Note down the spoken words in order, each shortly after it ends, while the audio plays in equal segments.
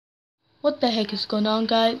What the heck is going on,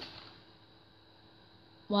 guys?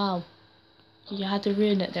 Wow, you had to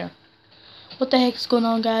ruin it there. What the heck is going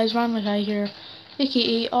on, guys? Random Guy here,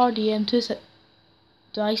 aka RDM26.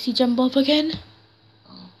 Do I see Jim Bob again?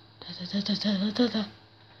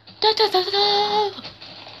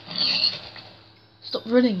 Stop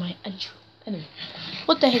ruining my intro. Anyway,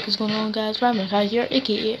 what the heck is going on, guys? Random Guy here,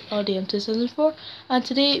 aka RDM2004, and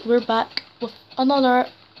today we're back with another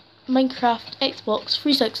Minecraft Xbox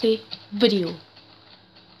 360 video.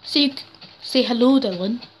 Say hello,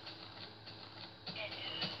 Dylan.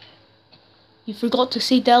 You forgot to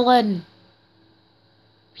say Dylan.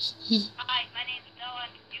 Hi, my name's Dylan.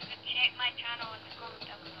 You can check my channel in the comment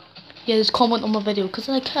down below. Yeah, just comment on my video, because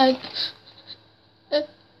I can't.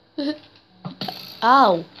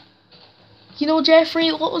 Ow. You know,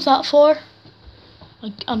 Jeffrey, what was that for?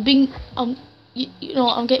 I'm getting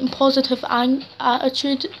positive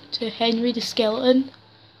attitude to Henry the Skeleton.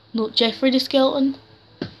 No, Jeffrey the Skeleton.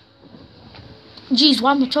 Jeez,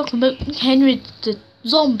 why am I talking about Henry the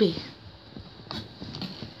Zombie?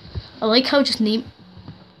 I like how I just name.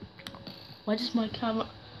 Why does my camera?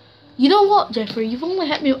 You know what, Jeffrey? You've only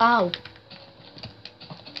hit me. Ow!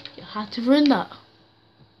 You had to ruin that.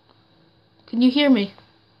 Can you hear me?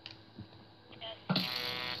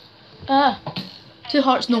 Ah! 2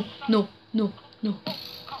 hearts. No. No. No. No.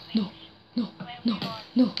 No. No. No.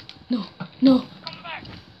 No. No. No. Come back.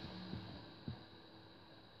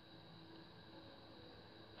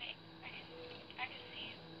 Wait, I can see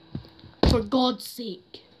you. For God's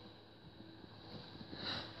sake.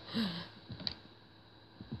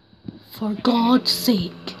 For God's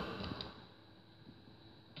sake.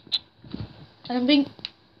 And I'm being.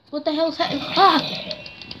 What the hell's happening? Ah!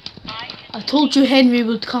 I told you Henry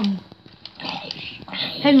would come.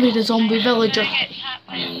 Henry the zombie villager.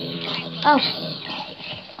 Ow.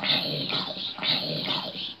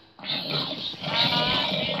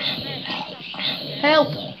 Help!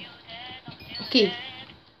 Okay.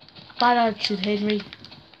 Bad attitude, Henry.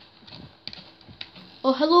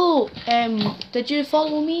 Oh, hello. Did you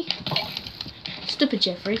follow me? Stupid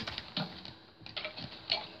Jeffrey.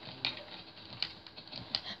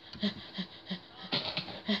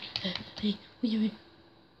 Hey, wee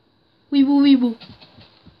woo.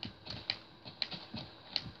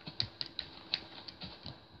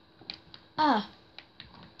 Ah.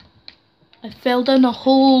 I fell down a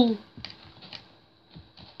hole.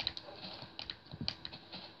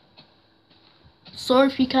 Sorry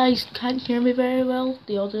if you guys can't hear me very well.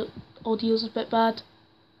 The audio's a bit bad.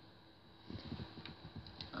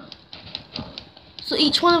 So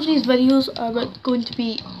each one of these videos are going to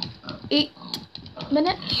be 8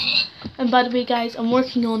 minutes. And by the way, guys, I'm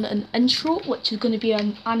working on an intro, which is going to be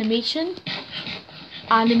an animation.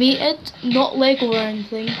 Animated, not Lego or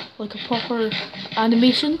anything, like a proper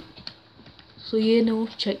animation. So you know,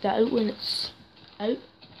 check that out when it's out,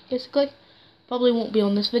 basically. Probably won't be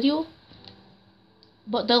on this video.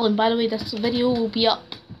 But Dylan, by the way, this video will be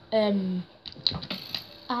up 12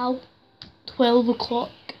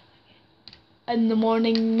 o'clock in the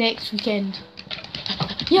morning next weekend.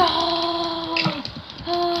 Yeah!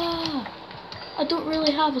 I don't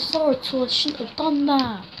really have a sword, so I shouldn't have done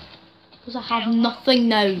that. Because I have nothing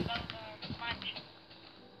now.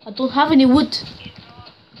 I don't have any wood.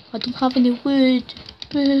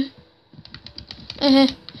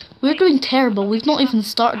 We're doing terrible. We've not even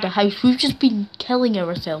started the house. We've just been killing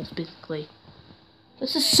ourselves, basically.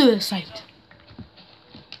 This is suicide.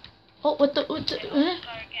 Oh, what?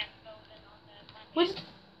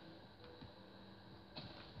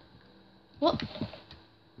 What?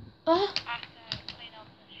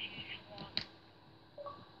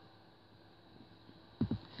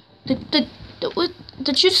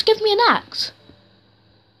 Did you just give me an axe?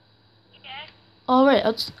 Yeah. Alright,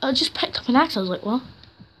 I just picked up an axe. I was like, what?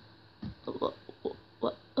 What?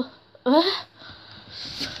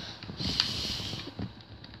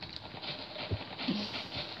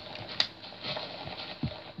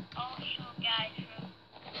 Also, guys,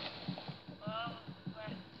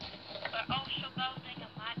 we're also building a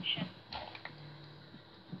mansion.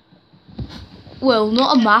 Well,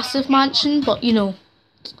 not a massive mansion, but you know,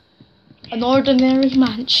 an ordinary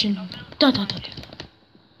mansion.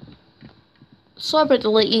 Sorry about the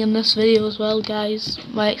lighting in this video as well, guys.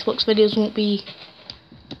 My Xbox videos won't be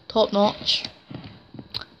top notch.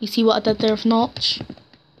 You see what I did there with notch?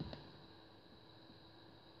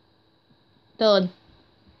 Dylan,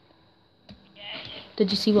 did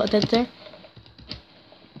you see what I did there?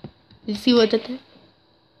 Did you see what I did there?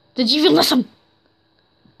 Did you even listen?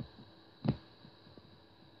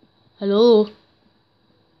 Hello?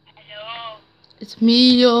 Hello. It's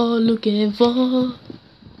me you're looking for.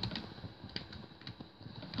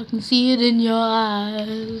 I can see it in your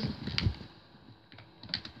eyes.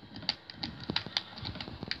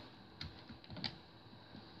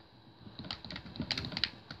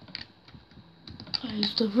 I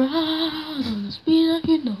used to ride on the speed that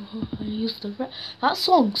you know. I used to ride. That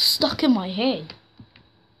song's stuck in my head.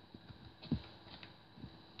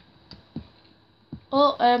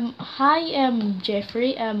 Oh, hi,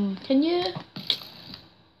 Jeffrey. Can you?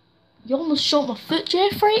 You almost shot my foot,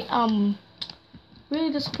 Jeffrey.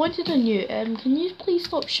 Really disappointed in you. Can you please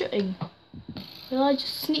stop shooting? Will I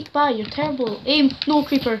just sneak by? You're terrible. Aim. No,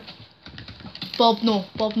 creeper. Bob, no.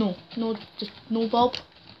 Bob, no. No, just no, Bob.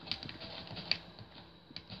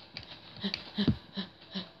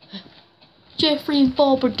 Jeffrey and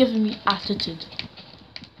Bob are giving me attitude.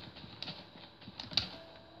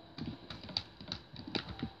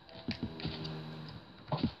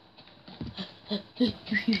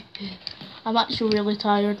 I'm actually really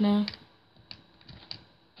tired now.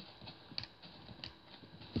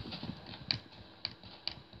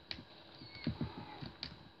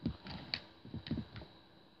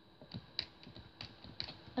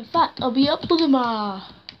 In fact, I'll be uploading my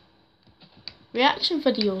reaction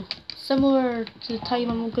video similar to the time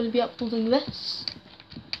I'm going to be uploading this.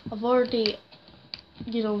 I've already,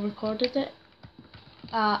 recorded it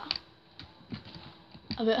at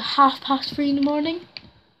about 3:30 in the morning.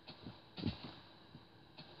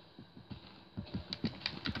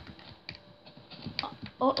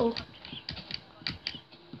 Uh-oh.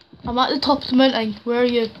 I'm at the top of the mountain. Where are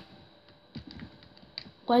you?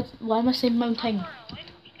 Why am I saying mountain?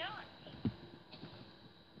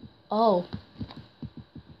 Oh.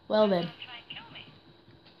 Well then.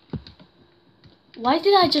 Why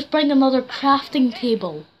did I just bring another crafting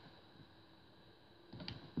table?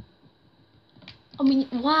 I mean,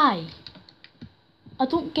 why? I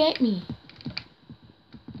don't get me.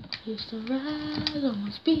 I used to ride on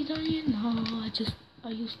my speed, you know. I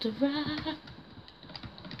used to ride.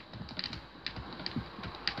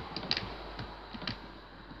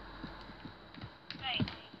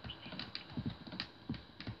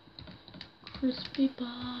 Crispy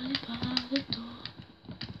body by the door.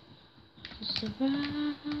 I used to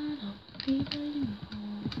ride on my speed, you know.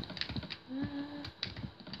 Ride.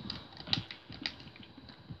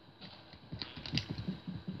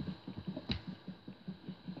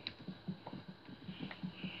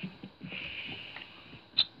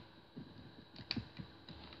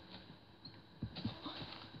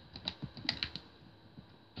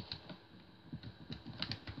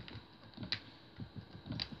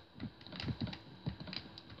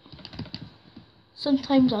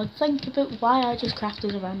 Sometimes I think about why I just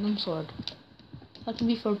crafted a random sword. That can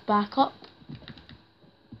be for backup.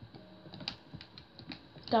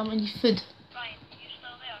 Damn, I need food. Ryan, are you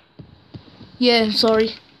still there? Yeah, I'm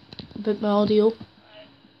sorry about my audio.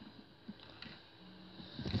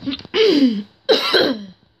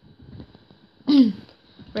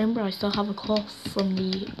 Remember, I still have a cough from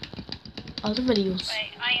the other videos.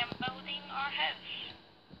 Right, I am building our house.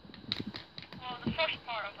 Well, the first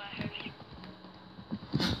part of our house.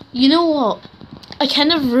 You know what? I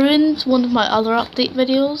kind of ruined one of my other update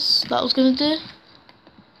videos that I was going to do.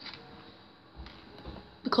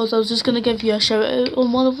 Because I was just going to give you a shout out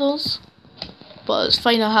on one of those. But it's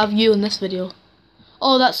fine, I'll have you in this video.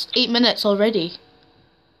 Oh, that's 8 minutes already.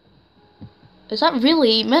 Is that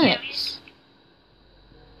really 8 minutes?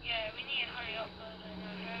 Yeah, we need to hurry up building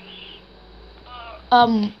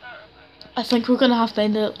our house. I think we're going to have to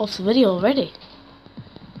end it off the video already.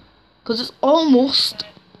 Because it's almost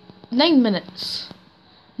 9 minutes.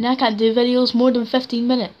 And I can't do videos more than 15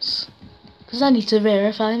 minutes. Because I need to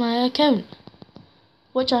verify my account.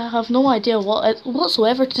 Which I have no idea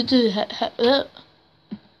whatsoever to do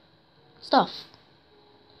stuff.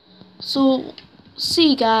 So,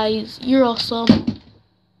 see guys, you're awesome.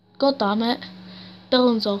 God damn it.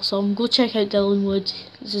 Dylan's awesome. Go check out Dylan Wood.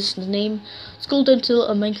 This is his name. Scroll down to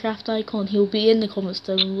the Minecraft icon. He'll be in the comments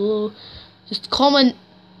down below. Just comment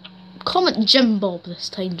Jim Bob this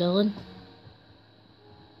time, Dylan.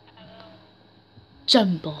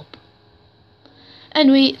 Jim Bob.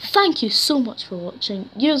 Anyway, thank you so much for watching.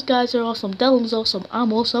 You guys are awesome. Dylan's awesome.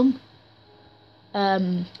 I'm awesome.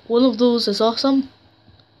 One of those is awesome.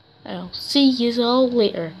 And I'll see you all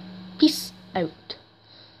later. Peace out.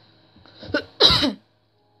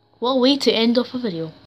 What a way to end off a video.